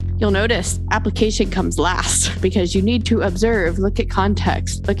You'll notice application comes last because you need to observe, look at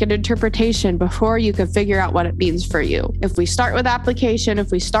context, look at interpretation before you can figure out what it means for you. If we start with application,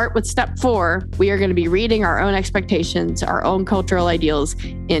 if we start with step 4, we are going to be reading our own expectations, our own cultural ideals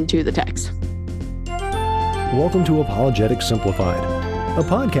into the text. Welcome to Apologetics Simplified, a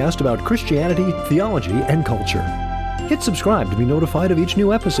podcast about Christianity, theology, and culture. Hit subscribe to be notified of each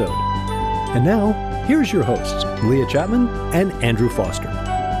new episode. And now, here's your hosts, Leah Chapman and Andrew Foster.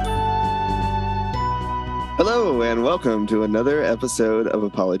 Hello, and welcome to another episode of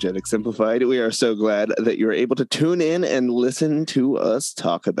Apologetics Simplified. We are so glad that you're able to tune in and listen to us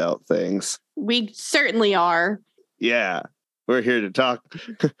talk about things. We certainly are. Yeah, we're here to talk.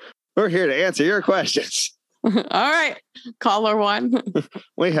 We're here to answer your questions. All right, caller one.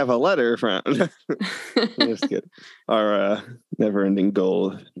 We have a letter from... Just kidding. Our never-ending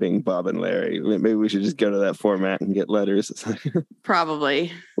goal being Bob and Larry. Maybe we should just go to that format and get letters.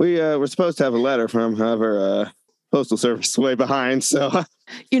 Probably. We're supposed to have a letter from, however, Postal Service way behind, so...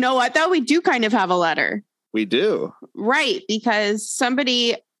 You know what, though? We do kind of have a letter. We do. Right, because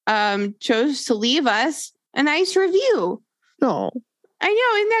somebody chose to leave us a nice review. No. I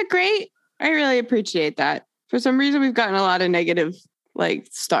know, isn't that great? I really appreciate that. For some reason, we've gotten a lot of negative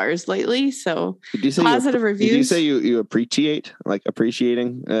stars lately. So positive reviews. Did you say you appreciate,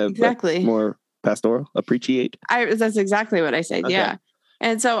 appreciating? Exactly. More pastoral, appreciate? That's exactly what I said. Okay. Yeah.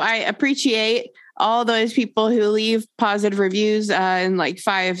 And so I appreciate all those people who leave positive reviews in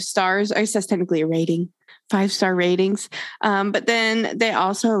 5 stars. I guess that's technically a rating. 5-star ratings. But then they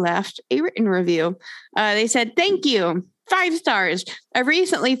also left a written review. They said, "Thank you. 5 stars. I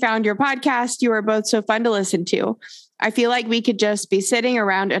recently found your podcast. You are both so fun to listen to. I feel like we could just be sitting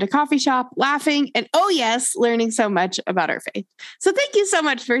around at a coffee shop, laughing, and oh yes, learning so much about our faith." So thank you so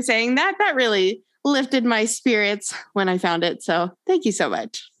much for saying that. That really lifted my spirits when I found it. So thank you so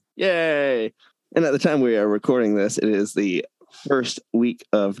much. Yay. And at the time we are recording this, it is the first week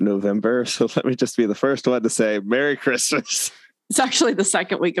of November. So let me just be the first one to say Merry Christmas. It's actually the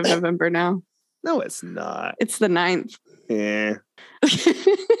second week of November now. No, it's not. It's the 9th. Yeah.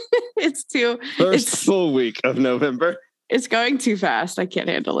 It's full week of November. It's going too fast. I can't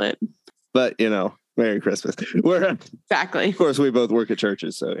handle it. But, Merry Christmas. Exactly. Of course, we both work at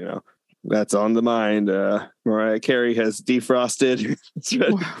churches, so, that's on the mind. Mariah Carey has defrosted.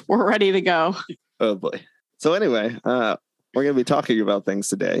 We're ready to go. Oh, boy. So anyway, we're going to be talking about things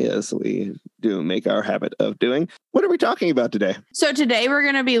today, as we do make our habit of doing. What are we talking about today? So today we're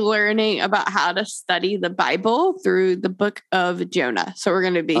going to be learning about how to study the Bible through the book of Jonah. So we're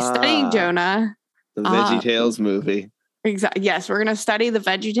going to be studying Jonah. The VeggieTales movie. Exactly. Yes, we're going to study the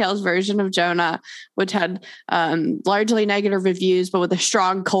VeggieTales version of Jonah, which had largely negative reviews, but with a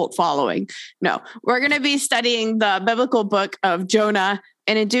strong cult following. No, we're going to be studying the biblical book of Jonah.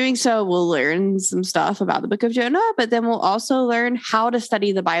 And in doing so, we'll learn some stuff about the book of Jonah, but then we'll also learn how to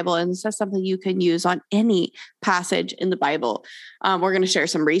study the Bible. And this is something you can use on any passage in the Bible. We're going to share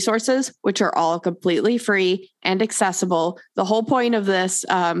some resources, which are all completely free and accessible. The whole point of this,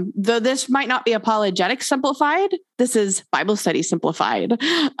 though this might not be apologetic simplified, this is Bible study simplified.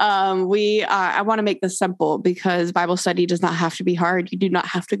 I want to make this simple because Bible study does not have to be hard. You do not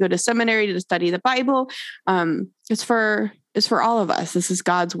have to go to seminary to study the Bible. It's for all of us. This is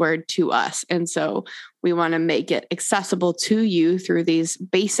God's word to us. And so we want to make it accessible to you through these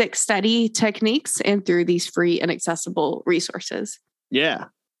basic study techniques and through these free and accessible resources. Yeah.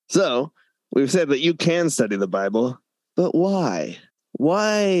 So we've said that you can study the Bible, but why?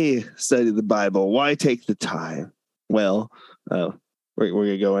 Why study the Bible? Why take the time? Well, we're going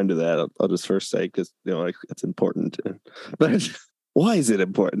to go into that. I'll just first say, because, it's important. But why is it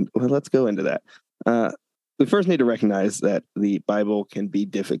important? Well, let's go into that. We first need to recognize that the Bible can be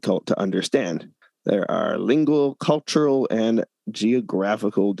difficult to understand. There are lingual, cultural, and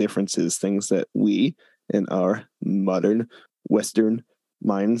geographical differences, things that we, in our modern Western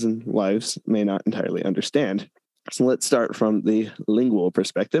minds and lives, may not entirely understand. So let's start from the lingual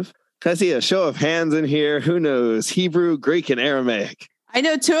perspective. I see a show of hands in here. Who knows Hebrew, Greek, and Aramaic? I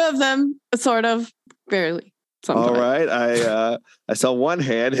know 2 of them, sort of, barely. Sometimes. All right. I saw one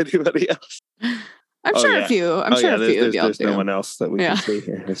hand. Anybody else? I'm sure a few. I'm sure a few of y'all do. There's no one else that we can see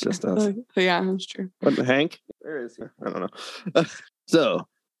here. It's just us. Yeah, that's true. What, Hank? Where is he? I don't know. So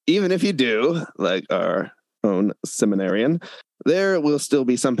even if you do, like our own seminarian, there will still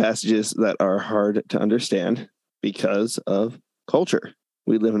be some passages that are hard to understand because of culture.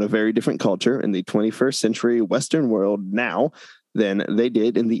 We live in a very different culture in the 21st century Western world now than they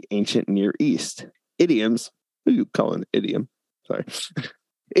did in the ancient Near East. Idioms, what do you call an idiom? Sorry.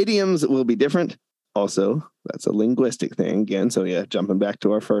 Idioms will be different. Also, that's a linguistic thing again. So yeah, jumping back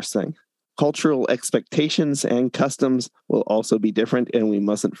to our first thing. Cultural expectations and customs will also be different, and we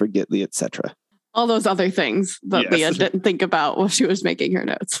mustn't forget the etc. All those other things that Leah didn't think about while she was making her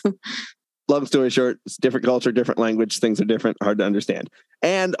notes. Long story short, it's different culture, different language. Things are different, hard to understand.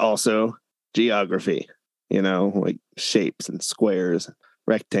 And also geography, like shapes and squares,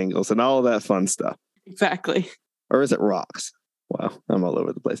 rectangles, and all of that fun stuff. Exactly. Or is it rocks? Wow, I'm all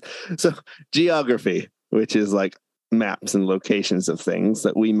over the place. So geography, which is like maps and locations of things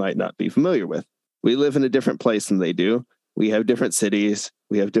that we might not be familiar with. We live in a different place than they do. We have different cities.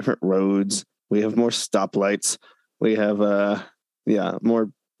 We have different roads. We have more stoplights. We have, more,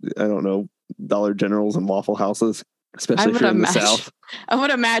 Dollar Generals and Waffle Houses, especially if you're in the South. I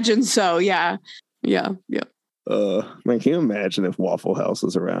would imagine so. Yeah. Yeah. Yeah. Man, can you imagine if Waffle House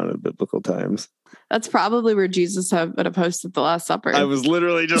was around in biblical times? That's probably where Jesus would have hosted the Last Supper. I was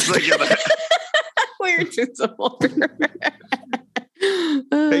literally just thinking that. We're too simple.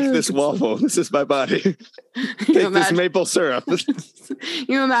 Take this waffle. This is my body. Take this maple syrup.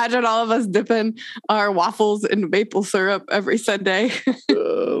 You imagine all of us dipping our waffles in maple syrup every Sunday.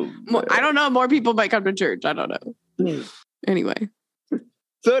 I don't know. More people might come to church. I don't know. Anyway.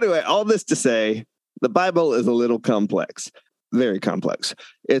 So anyway, all this to say, the Bible is a little complex. Very complex.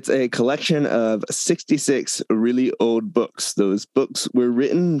 It's a collection of 66 really old books. Those books were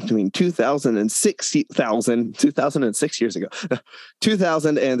written between 2000 and 2006 years ago.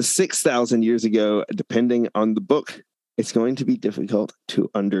 2000 and 6,000 years ago, depending on the book. It's going to be difficult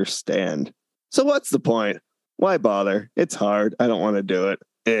to understand. So what's the point? Why bother? It's hard. I don't want to do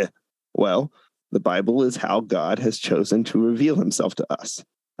it. Well, the Bible is how God has chosen to reveal himself to us.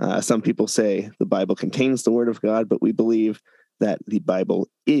 Some people say the Bible contains the word of God, but we believe that the Bible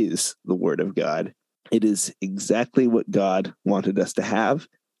is the word of God. It is exactly what God wanted us to have,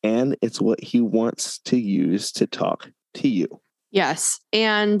 and it's what he wants to use to talk to you. Yes.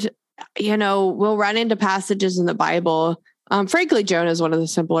 And, we'll run into passages in the Bible. Frankly, Jonah is one of the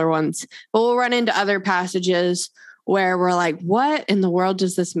simpler ones, but we'll run into other passages where we're like, what in the world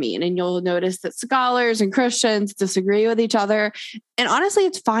does this mean? And you'll notice that scholars and Christians disagree with each other. And honestly,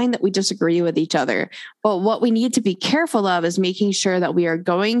 it's fine that we disagree with each other. But what we need to be careful of is making sure that we are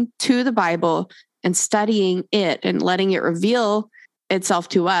going to the Bible and studying it and letting it reveal itself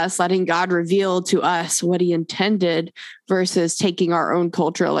to us, letting God reveal to us what he intended versus taking our own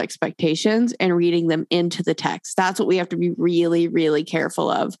cultural expectations and reading them into the text. That's what we have to be really, really careful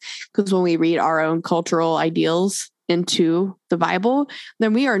of. Because when we read our own cultural ideals into the Bible,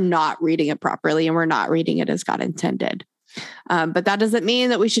 then we are not reading it properly and we're not reading it as God intended. But that doesn't mean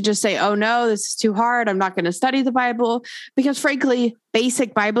that we should just say, oh no, this is too hard. I'm not going to study the Bible, because frankly,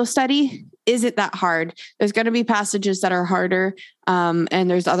 basic Bible study isn't that hard. There's going to be passages that are harder. And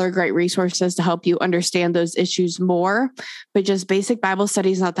there's other great resources to help you understand those issues more, but just basic Bible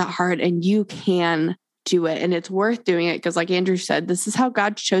study is not that hard, and you can do it. And it's worth doing it because, like Andrew said, this is how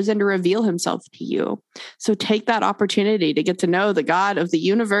God's chosen to reveal himself to you. So take that opportunity to get to know the God of the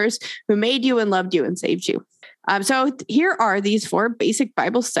universe who made you and loved you and saved you. So here are these 4 basic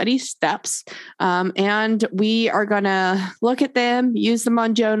Bible study steps. And we are going to look at them, use them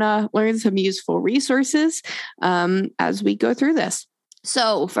on Jonah, learn some useful resources as we go through this.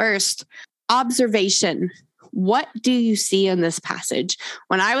 So first, observation. What do you see in this passage?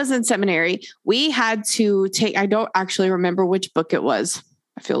 When I was in seminary, we had to take, I don't actually remember which book it was.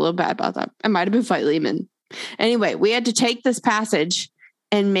 I feel a little bad about that. It might have been Philemon. Anyway, we had to take this passage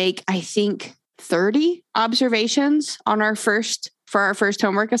and make, I think, 30 observations on our first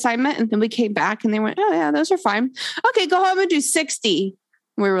homework assignment. And then we came back and they went, oh yeah, those are fine. Okay, go home and do 60.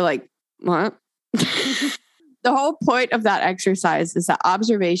 We were like, what? The whole point of that exercise is that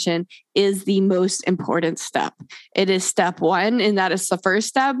observation is the most important step. It is step 1, and that is the first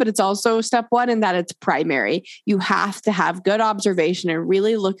step, but it's also step 1 in that it's primary. You have to have good observation and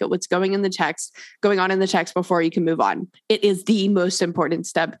really look at what's going on in the text before you can move on. It is the most important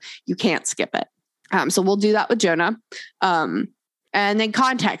step. You can't skip it. So we'll do that with Jonah. And then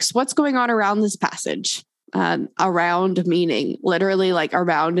context. What's going on around this passage? Around meaning literally like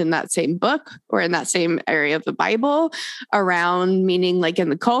around in that same book or in that same area of the Bible, around meaning like in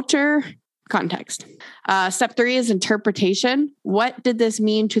the culture, context. Step 3 is interpretation. What did this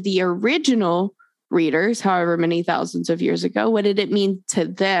mean to the original readers, however many thousands of years ago? What did it mean to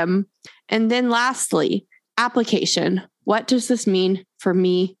them? And then lastly, application. What does this mean for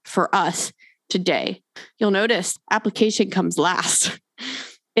me, for us today? You'll notice application comes last.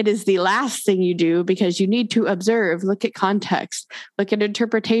 it is the last thing you do because you need to observe, look at context, look at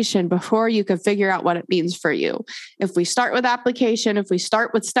interpretation before you can figure out what it means for you. If we start with application, if we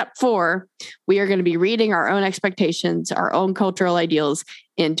start with step 4, we are going to be reading our own expectations, our own cultural ideals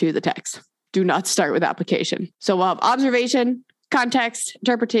into the text. Do not start with application. So we'll have observation, context,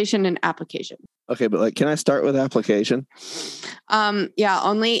 interpretation, and application. Okay, but like, can I start with application? Yeah,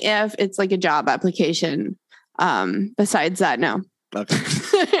 only if it's like a job application. Besides that, no. Okay.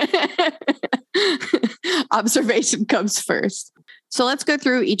 Observation comes first. So let's go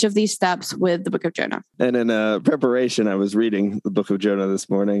through each of these steps with the book of Jonah. And in preparation, I was reading the book of Jonah this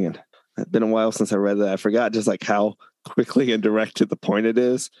morning, and it's been a while since I read that. I forgot just like how quickly and direct to the point it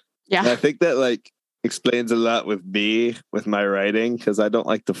is. Yeah. And I think that like explains a lot with me, with my writing, because I don't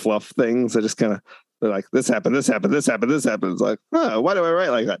like to fluff things. I just kind of, they're like, this happened, this happened, this happened, this happened. It's like, oh, why do I write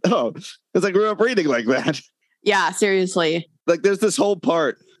like that? Oh, because I grew up reading like that. Yeah, seriously. Like there's this whole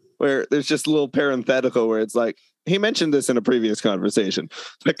part where there's just a little parenthetical where it's like, he mentioned this in a previous conversation.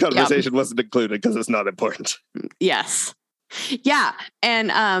 That conversation wasn't included because it's not important. Yes. Yeah.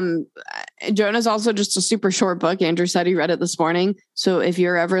 And Jonah's also just a super short book. Andrew said he read it this morning. So if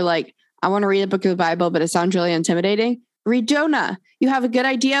you're ever like, I want to read a book of the Bible, but it sounds really intimidating, read Jonah. You have a good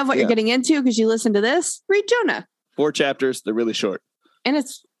idea of what you're getting into because you listen to this. Read Jonah. 4 chapters. They're really short. And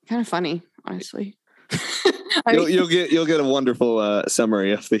it's kind of funny, honestly. You'll get a wonderful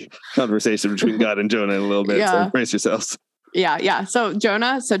summary of the conversation between God and Jonah in a little bit. Yeah. So brace yourselves. Yeah. So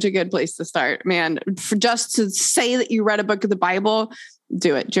Jonah, such a good place to start, man. For just to say that you read a book of the Bible,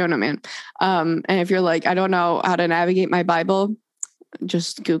 do it, Jonah, man. And if you're like, I don't know how to navigate my Bible,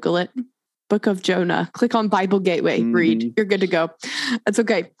 just Google it. Book of Jonah. Click on Bible Gateway. Read. You're good to go. That's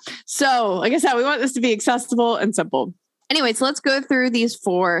okay. So, like I said, we want this to be accessible and simple. Anyway, so let's go through these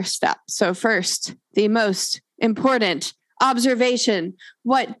 4 steps. So first, the most important observation.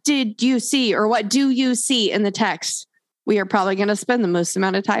 What did you see, or what do you see in the text? We are probably going to spend the most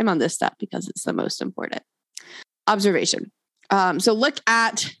amount of time on this step because it's the most important. Observation. So look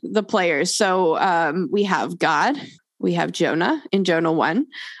at the players. So we have God. We have Jonah in Jonah 1.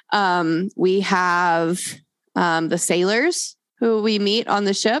 We have the sailors who we meet on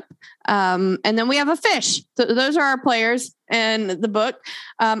the ship. And then we have a fish. So those are our players in the book.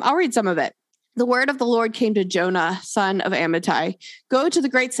 I'll read some of it. The word of the Lord came to Jonah, son of Amittai. Go to the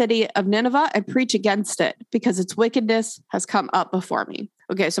great city of Nineveh and preach against it, because its wickedness has come up before me.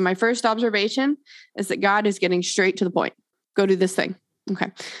 Okay, so my first observation is that God is getting straight to the point. Go do this thing.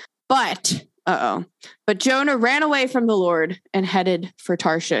 Okay. But Jonah ran away from the Lord and headed for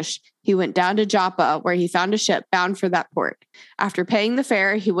Tarshish. He went down to Joppa, where he found a ship bound for that port. After paying the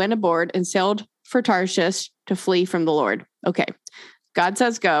fare, he went aboard and sailed for Tarshish to flee from the Lord. Okay. God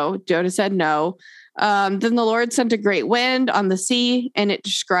says go. Jonah said no. Then the Lord sent a great wind on the sea, and it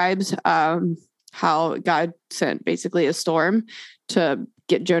describes how God sent basically a storm to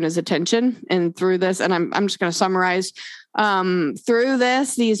get Jonah's attention. And through this, and I'm just going to summarize, through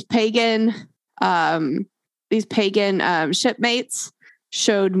this, these pagan shipmates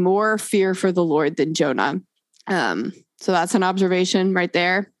showed more fear for the Lord than Jonah. So that's an observation right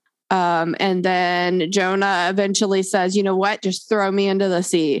there. And then Jonah eventually says, you know what, just throw me into the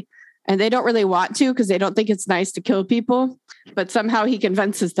sea. And they don't really want to because they don't think it's nice to kill people, but somehow he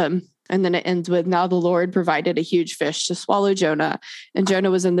convinces them. And then it ends with, now the Lord provided a huge fish to swallow Jonah, and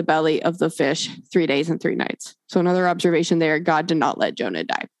Jonah was in the belly of the fish 3 days and 3 nights. So another observation there, God did not let Jonah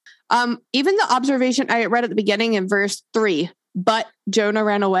die. Even the observation I read at the beginning in verse 3, but Jonah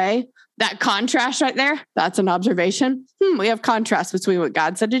ran away. That contrast right there, that's an observation. We have contrast between what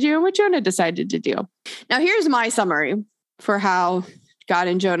God said to do and what Jonah decided to do. Now, here's my summary for how God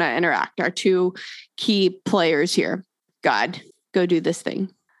and Jonah interact. Our 2 key players here. God, go do this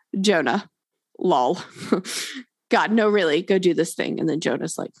thing. Jonah, lol. God, no, really, go do this thing. And then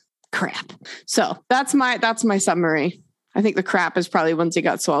Jonah's like, crap. So that's my summary. I think the crap is probably once he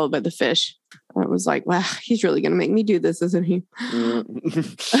got swallowed by the fish. It was like, wow, he's really going to make me do this, isn't he?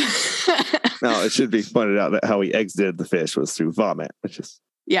 No, it should be pointed out that how he exited the fish was through vomit, which is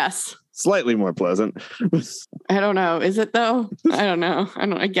yes, slightly more pleasant. I don't know. Is it though? I don't know.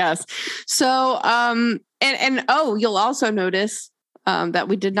 I guess. So, you'll also notice that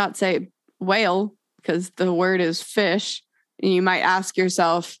we did not say whale because the word is fish. And you might ask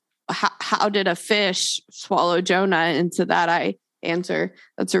yourself, how did a fish swallow Jonah? And to that, I answer,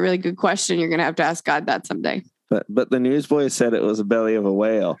 that's a really good question. You're going to have to ask God that someday. But the newsboys said it was a belly of a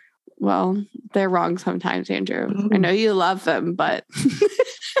whale. Well, they're wrong sometimes, Andrew. I know you love them, but so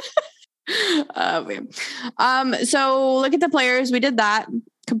look at the players. We did that.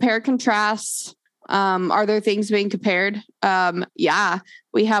 Compare, contrast. Are there things being compared? Yeah,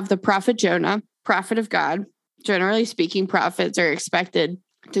 we have the prophet Jonah, prophet of God. Generally speaking, prophets are expected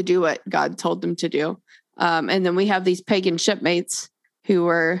to do what God told them to do. And then we have these pagan shipmates who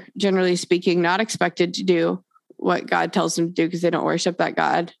were, generally speaking, not expected to do what God tells them to do because they don't worship that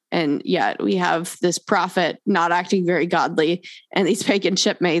God. And yet we have this prophet not acting very godly and these pagan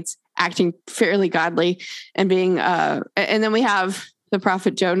shipmates acting fairly godly and being, and then we have the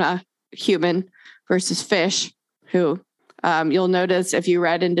prophet Jonah, human versus fish, who you'll notice if you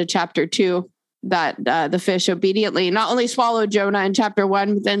read into chapter 2 that the fish obediently not only swallowed Jonah in chapter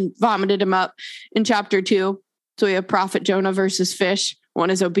 1, but then vomited him up in chapter 2. So we have prophet Jonah versus fish. One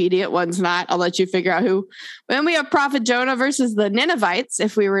is obedient, one's not. I'll let you figure out who. Then we have prophet Jonah versus the Ninevites.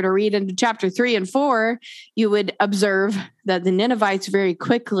 If we were to read into chapter 3 and 4, you would observe that the Ninevites very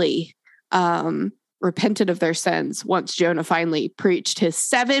quickly repented of their sins once Jonah finally preached his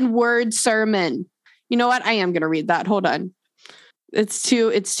 7-word sermon. You know what? I am going to read that. Hold on. It's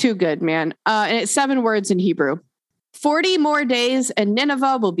too good, man. And it's 7 words in Hebrew. 40 more days and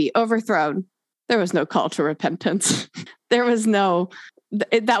Nineveh will be overthrown. There was no call to repentance. There was no,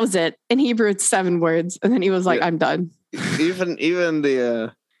 that was it. In Hebrew, it's 7 words. And then he was like, yeah. I'm done. Even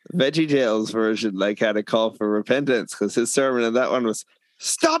the VeggieTales version had a call for repentance because his sermon in that one was,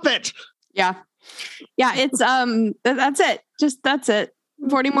 stop it. Yeah. Yeah. It's, that's it. Just, that's it.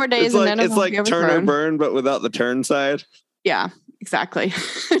 40 more days. It's like turn or burn, but without the turn side. Yeah, exactly.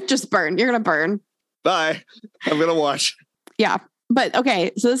 Just burn. You're going to burn. Bye. I'm going to watch. Yeah. But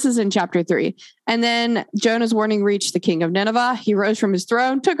okay, so this is in chapter 3. And then Jonah's warning reached the king of Nineveh. He rose from his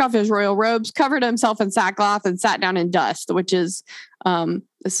throne, took off his royal robes, covered himself in sackcloth, and sat down in dust, which is, this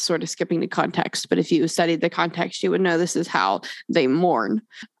is sort of skipping the context. But if you studied the context, you would know this is how they mourn.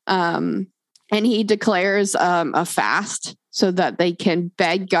 And he declares a fast so that they can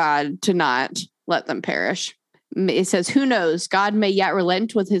beg God to not let them perish. It says, who knows? God may yet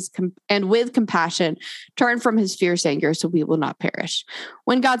relent with with compassion, turn from his fierce anger, so we will not perish.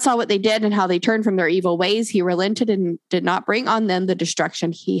 When God saw what they did and how they turned from their evil ways, he relented and did not bring on them the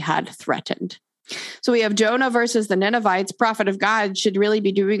destruction he had threatened. So we have Jonah versus the Ninevites. Prophet of God should really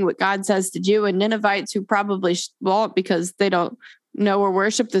be doing what God says to do, and Ninevites who probably won't because they don't know or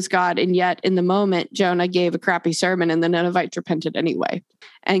worship this God. And yet in the moment, Jonah gave a crappy sermon and the Ninevites repented anyway,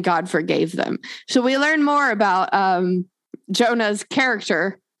 and God forgave them. So we learn more about Jonah's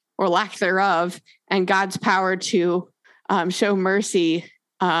character or lack thereof and God's power to show mercy.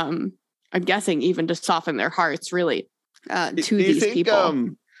 I'm guessing even to soften their hearts really to these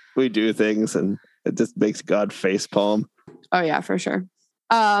people. We do things and it just makes God facepalm. Oh yeah, for sure.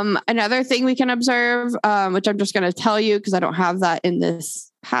 Another thing we can observe, which I'm just going to tell you because I don't have that in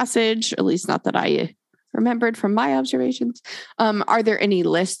this passage, at least not that I remembered from my observations. Are there any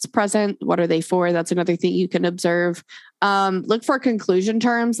lists present? What are they for? That's another thing you can observe. Look for conclusion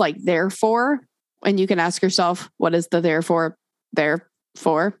terms like therefore, and you can ask yourself, what is the therefore there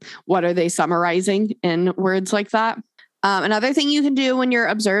for? What are they summarizing in words like that? Another thing you can do when you're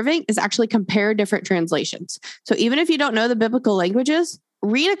observing is actually compare different translations. So even if you don't know the biblical languages,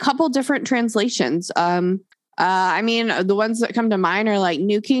 read a couple different translations. I mean, the ones that come to mind are like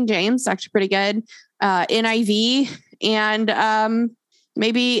New King James, actually pretty good, NIV, and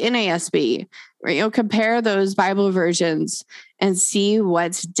maybe NASB. Compare those Bible versions and see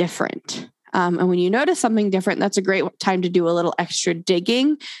what's different. And when you notice something different, that's a great time to do a little extra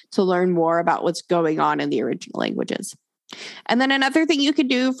digging to learn more about what's going on in the original languages. And then another thing you could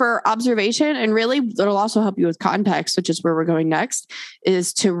do for observation, and really it'll also help you with context, which is where we're going next,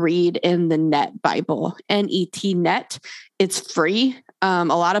 is to read in the Net Bible, Net. It's free. A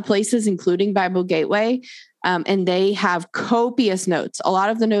lot of places, including Bible Gateway, and they have copious notes. A lot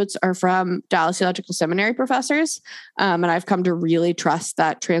of the notes are from Dallas Theological Seminary professors, and I've come to really trust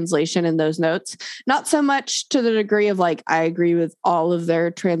that translation in those notes. Not so much to the degree of I agree with all of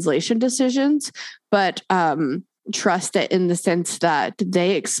their translation decisions, but trust it in the sense that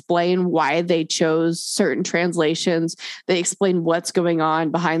they explain why they chose certain translations. They explain what's going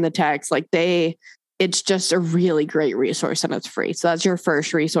on behind the text. It's just a really great resource and it's free. So that's your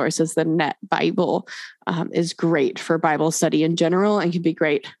first resource is the Net Bible. Is great for Bible study in general and can be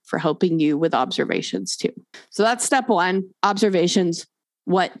great for helping you with observations too. So that's step 1, observations.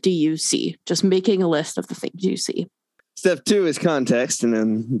 What do you see? Just making a list of the things you see. Step 2 is context. And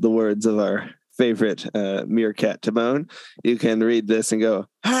in the words of our favorite meerkat Timon, you can read this and go,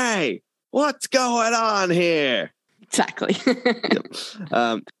 hey, what's going on here? Exactly.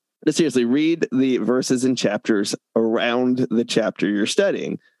 Yep. Seriously, read the verses and chapters around the chapter you're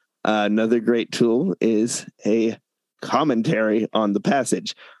studying. Another great tool is a commentary on the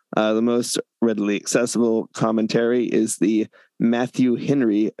passage. The most readily accessible commentary is the Matthew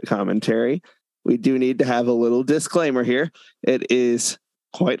Henry commentary. We do need to have a little disclaimer here. It is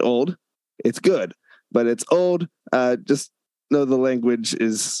quite old. It's good, but it's old. Just know the language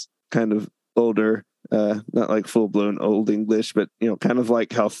is kind of older, not like full-blown Old English, but kind of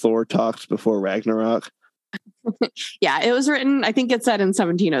like how Thor talked before Ragnarok. Yeah, it was written, I think it said in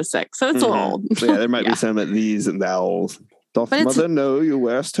 1706, so it's old. So yeah, there might be some of these and thous. Doth mother know you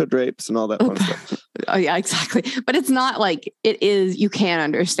wearest her drapes and all that fun stuff. Oh yeah, exactly. But it's not like it is, you can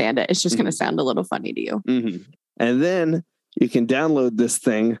understand it. It's just going to sound a little funny to you. Mm-hmm. And then you can download this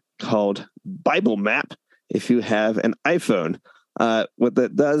thing called Bible Map if you have an iPhone. What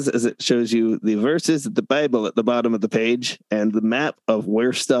that does is it shows you the verses of the Bible at the bottom of the page and the map of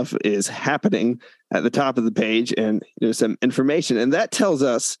where stuff is happening at the top of the page. And there's some information. And that tells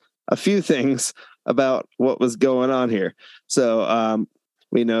us a few things about what was going on here. So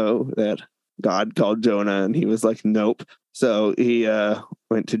we know that God called Jonah and he was like, nope. So he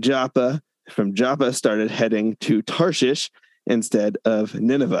went to Joppa. From Joppa started heading to Tarshish instead of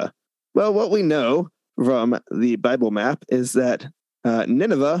Nineveh. Well, what we know from the Bible map is that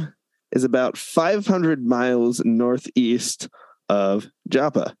Nineveh is about 500 miles northeast of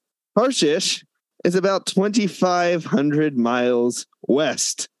Joppa. Tarshish is about 2,500 miles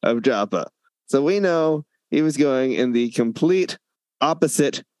west of Joppa. So we know he was going in the complete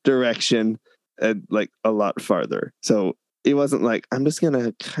opposite direction and like a lot farther. So he wasn't like, I'm just going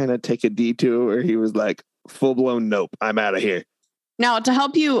to kind of take a detour, or he was like, full blown, nope, I'm out of here. Now, to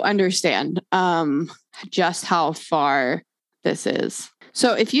help you understand just how far this is.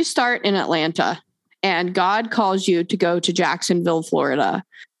 So if you start in Atlanta and God calls you to go to Jacksonville, Florida,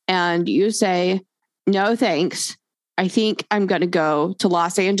 and you say, no, thanks, I think I'm going to go to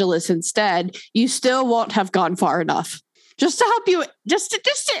Los Angeles instead, you still won't have gone far enough. Just to help you, just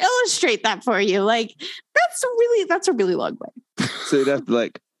to illustrate that for you. Like, that's a really long way. So you'd have to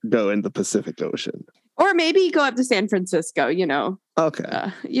like go in the Pacific Ocean. Or maybe go up to San Francisco, Okay.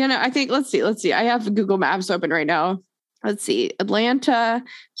 I think, let's see. I have Google Maps open right now. Let's see. Atlanta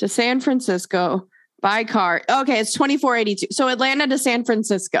to San Francisco by car. Okay, it's 2482. So Atlanta to San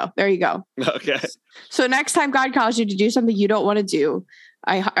Francisco. There you go. Okay. So next time God calls you to do something you don't want to do,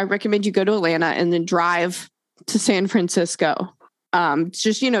 I recommend you go to Atlanta and then drive to San Francisco.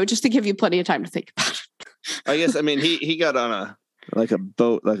 Just to give you plenty of time to think about it. I guess, he got on a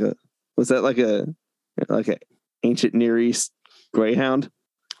boat, was that like a ancient Near East Greyhound?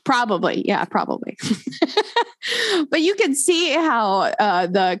 Probably. Yeah, probably. But you can see how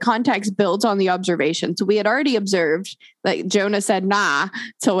the context builds on the observation. So we had already observed that Jonah said, nah,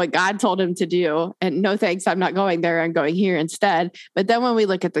 to what God told him to do. And no, thanks, I'm not going there. I'm going here instead. But then when we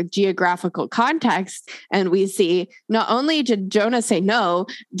look at the geographical context and we see not only did Jonah say no,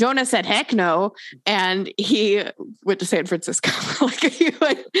 Jonah said, heck no. And he went to San Francisco. He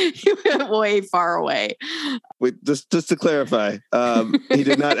went way far away. Wait, just to clarify, he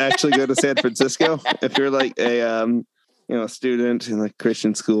did not actually go to San Francisco. If you're like a student in like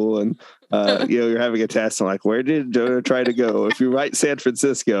Christian school and you're having a test and like, where did Jonah try to go? If you write San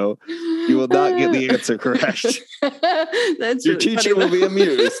Francisco, you will not get the answer correct. Your teacher will be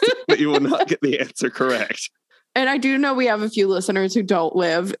amused, but you will not get the answer correct. And I do know we have a few listeners who don't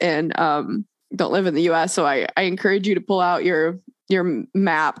live in the US. So I encourage you to pull out your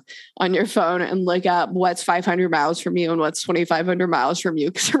map on your phone and look up what's 500 miles from you and what's 2,500 miles from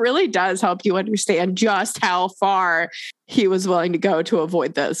you, because it really does help you understand just how far he was willing to go to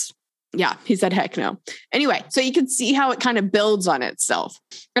avoid this. Yeah, he said, heck no. Anyway, so you can see how it kind of builds on itself.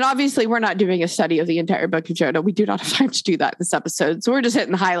 And obviously, we're not doing a study of the entire book of Jonah. We do not have time to do that in this episode. So we're just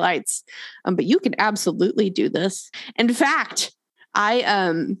hitting the highlights. But you can absolutely do this. In fact,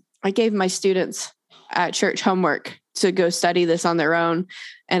 I gave my students at church homework to go study this on their own.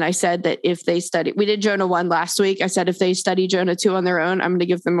 And I said that if they study, we did Jonah 1 last week. I said, if they study Jonah 2 on their own, I'm going to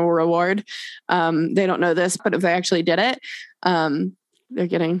give them a reward. They don't know this, but if they actually did it, they're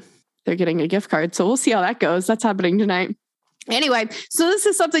getting a gift card. So we'll see how that goes. That's happening tonight. Anyway, so this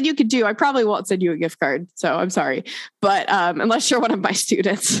is something you could do. I probably won't send you a gift card, so I'm sorry. But unless you're one of my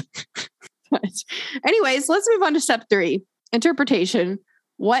students. But anyways, let's move on to step 3, interpretation.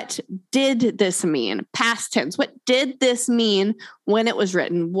 What did this mean? Past tense. What did this mean when it was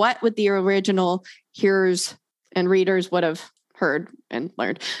written? What would the original hearers and readers would have heard and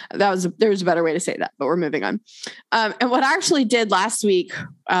learned? There's a better way to say that, but we're moving on. And what I actually did last week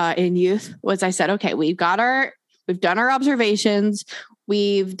in youth was I said, okay, we've done our observations.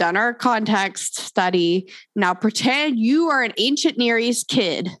 We've done our context study. Now pretend you are an ancient Near East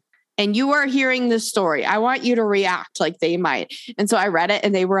kid and you are hearing this story. I want you to react like they might. And so I read it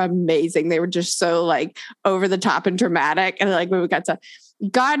and they were amazing. They were just so like over the top and dramatic. And like when we got to,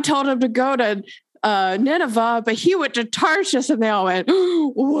 God told him to go to Nineveh, but he went to Tarshish, and they all went,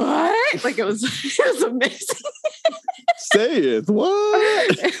 what? Like it was amazing. Say it.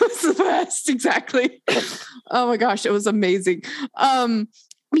 What? It was the best. Exactly. Oh my gosh. It was amazing.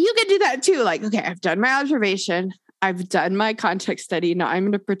 You can do that too. Like, okay, I've done my observation. I've done my context study. Now I'm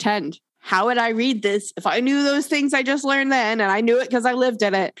going to pretend. How would I read this? If I knew those things I just learned then, and I knew it because I lived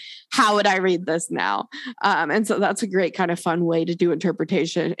in it, how would I read this now? And so that's a great kind of fun way to do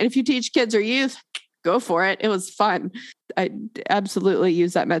interpretation. And if you teach kids or youth, go for it. It was fun. I absolutely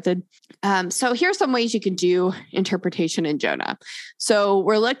use that method. So here's some ways you can do interpretation in Jonah. So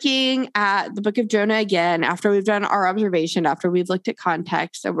we're looking at the book of Jonah again, after we've done our observation, after we've looked at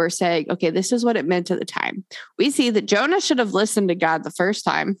context, and we're saying, okay, this is what it meant at the time. We see that Jonah should have listened to God the first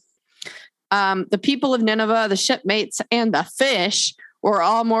time. The people of Nineveh, the shipmates, and the fish were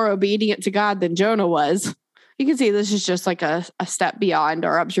all more obedient to God than Jonah was. You can see this is just like a step beyond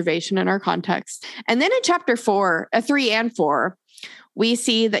our observation and our context. And then in chapter 3 and 4, we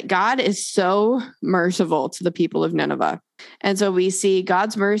see that God is so merciful to the people of Nineveh. And so we see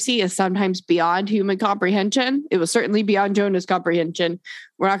God's mercy is sometimes beyond human comprehension. It was certainly beyond Jonah's comprehension.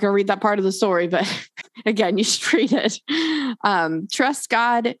 We're not going to read that part of the story, but again, you should read it. Trust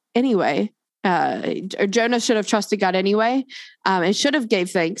God anyway. Jonah should have trusted God anyway. And should have gave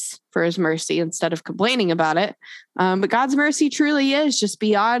thanks for his mercy instead of complaining about it. But God's mercy truly is just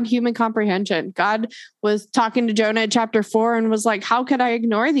beyond human comprehension. God was talking to Jonah in chapter 4 and was like, how could I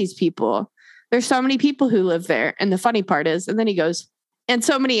ignore these people? There's so many people who live there. And the funny part is, and then he goes, and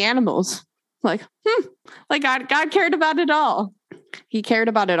so many animals. Like God cared about it all. He cared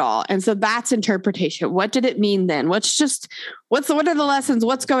about it all. And so that's interpretation. What did it mean then? What are the lessons?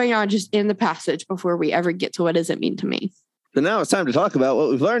 What's going on just in the passage before we ever get to what does it mean to me? So now it's time to talk about what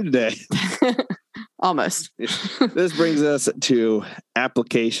we've learned today. Almost. This brings us to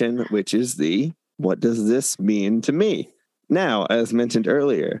application, which is what does this mean to me? Now, as mentioned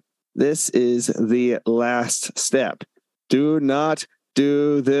earlier, this is the last step. Do not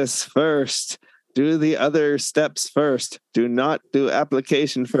do this first. Do the other steps first. Do not do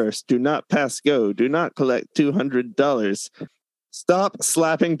application first. Do not pass go. Do not collect $200. Stop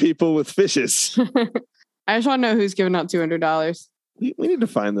slapping people with fishes. I just want to know who's giving out $200. We need to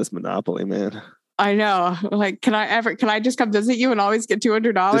find this monopoly, man. I know. Like, can I just come visit you and always get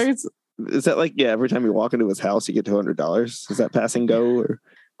 $200? Is that like, every time you walk into his house, you get $200? Is that pass and go? Or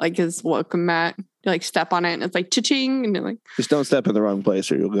like his welcome mat? You like step on it and it's like cha-ching. And you're like, just don't step in the wrong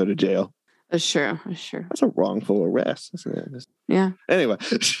place or you'll go to jail. That's true. That's a wrongful arrest, isn't it? Yeah. Anyway.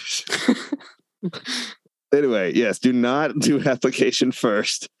 Yes, do not do application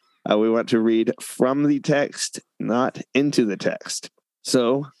first. We want to read from the text, not into the text.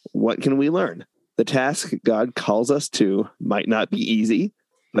 So what can we learn? The task God calls us to might not be easy,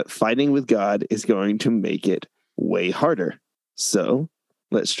 but fighting with God is going to make it way harder. So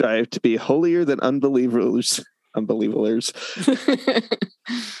let's strive to be holier than unbelievers.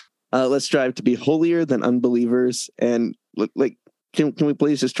 Let's strive to be holier than unbelievers. And like, can we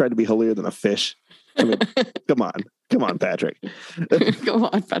please just try to be holier than a fish? I mean, come on, Patrick.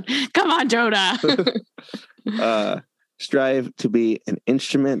 Come on, Jonah. Strive to be an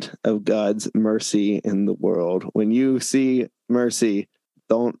instrument of God's mercy in the world. When you see mercy,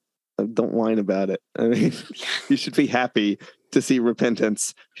 don't whine about it. I mean, you should be happy to see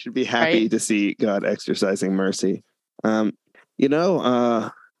repentance. You should be happy to see God exercising mercy. When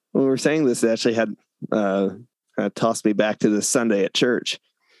we were saying this, it actually had tossed me back to this Sunday at church.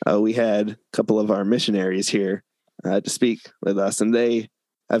 We had a couple of our missionaries here to speak with us, and they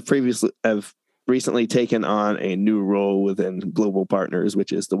have recently taken on a new role within Global Partners,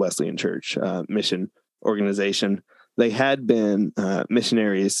 which is the Wesleyan Church mission organization. They had been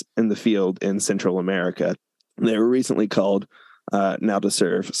missionaries in the field in Central America. They were recently called now to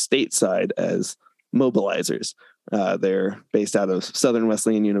serve stateside as mobilizers. They're based out of Southern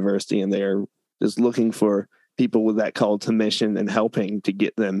Wesleyan University, and they're just looking for people with that call to mission and helping to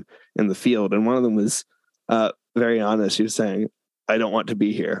get them in the field. And one of them was very honest. She was saying, I don't want to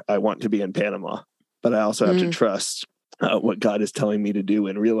be here. I want to be in Panama, but I also have to trust what God is telling me to do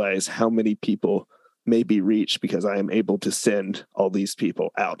and realize how many people may be reached because I am able to send all these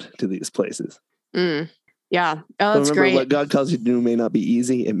people out to these places. Yeah. Oh, that's great. What God calls you to do may not be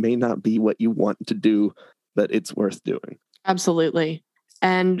easy. It may not be what you want to do, but it's worth doing. Absolutely.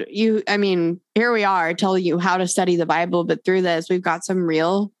 And here we are telling you how to study the Bible, but through this, we've got some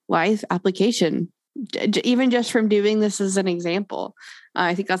real life application even just from doing this as an example.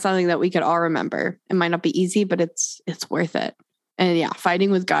 I think that's something that we could all remember. It might not be easy, but it's worth it. And yeah,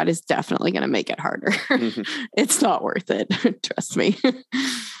 fighting with God is definitely going to make it harder. It's not worth it. Trust me.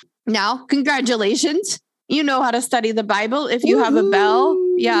 Now, congratulations. You know how to study the Bible. If you have a bell,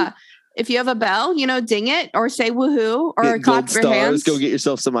 if you have a bell, ding it or say woohoo or clap your hands. Go get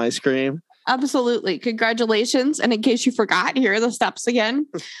yourself some ice cream. Absolutely. Congratulations. And in case you forgot, here are the steps again.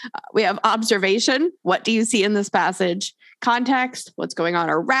 We have observation. What do you see in this passage? Context. What's going on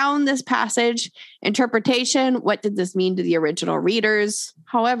around this passage? Interpretation. What did this mean to the original readers,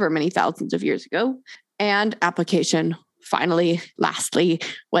 however many thousands of years ago? And application. Finally, lastly,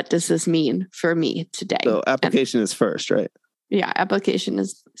 what does this mean for me today? So application is first, right? Yeah, application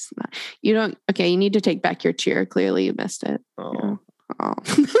is not. You need to take back your cheer. Clearly you missed it. Oh. Yeah. Oh.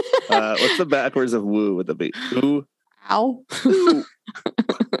 What's the backwards of woo with the B? Ooh. Ow.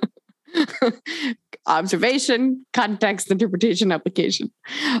 Observation, context, interpretation, application.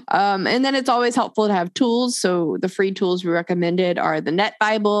 And then it's always helpful to have tools. So the free tools we recommended are the Net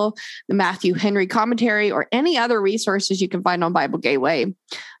Bible, the Matthew Henry Commentary, or any other resources you can find on Bible Gateway.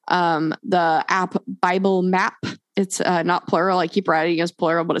 The app Bible Map. It's not plural. I keep writing as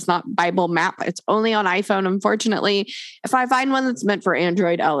plural, but it's not Bible Map. It's only on iPhone, unfortunately. If I find one that's meant for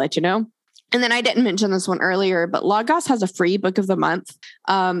Android, I'll let you know. And then I didn't mention this one earlier, but Logos has a free book of the month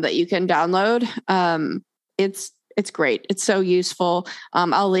that you can download. It's great. It's so useful.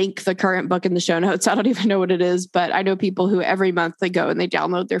 I'll link the current book in the show notes. I don't even know what it is, but I know people who every month they go and they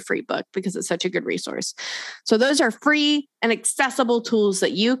download their free book because it's such a good resource. So those are free and accessible tools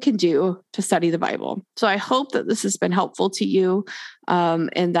that you can do to study the Bible. So I hope that this has been helpful to you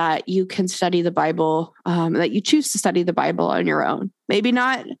and that you can study the Bible, that you choose to study the Bible on your own. Maybe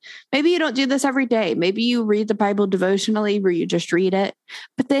not. Maybe you don't do this every day. Maybe you read the Bible devotionally where you just read it,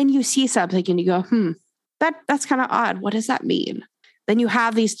 but then you see something and you go, that's kind of odd. What does that mean? Then you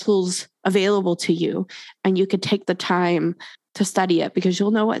have these tools available to you and you could take the time to study it because you'll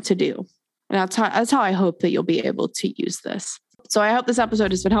know what to do. And that's how I hope that you'll be able to use this. So I hope this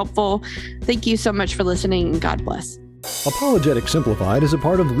episode has been helpful. Thank you so much for listening and God bless. Apologetics Simplified is a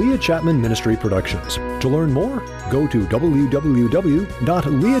part of Leah Chapman Ministry Productions. To learn more, go to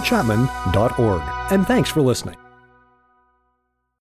www.leahchapman.org. And thanks for listening.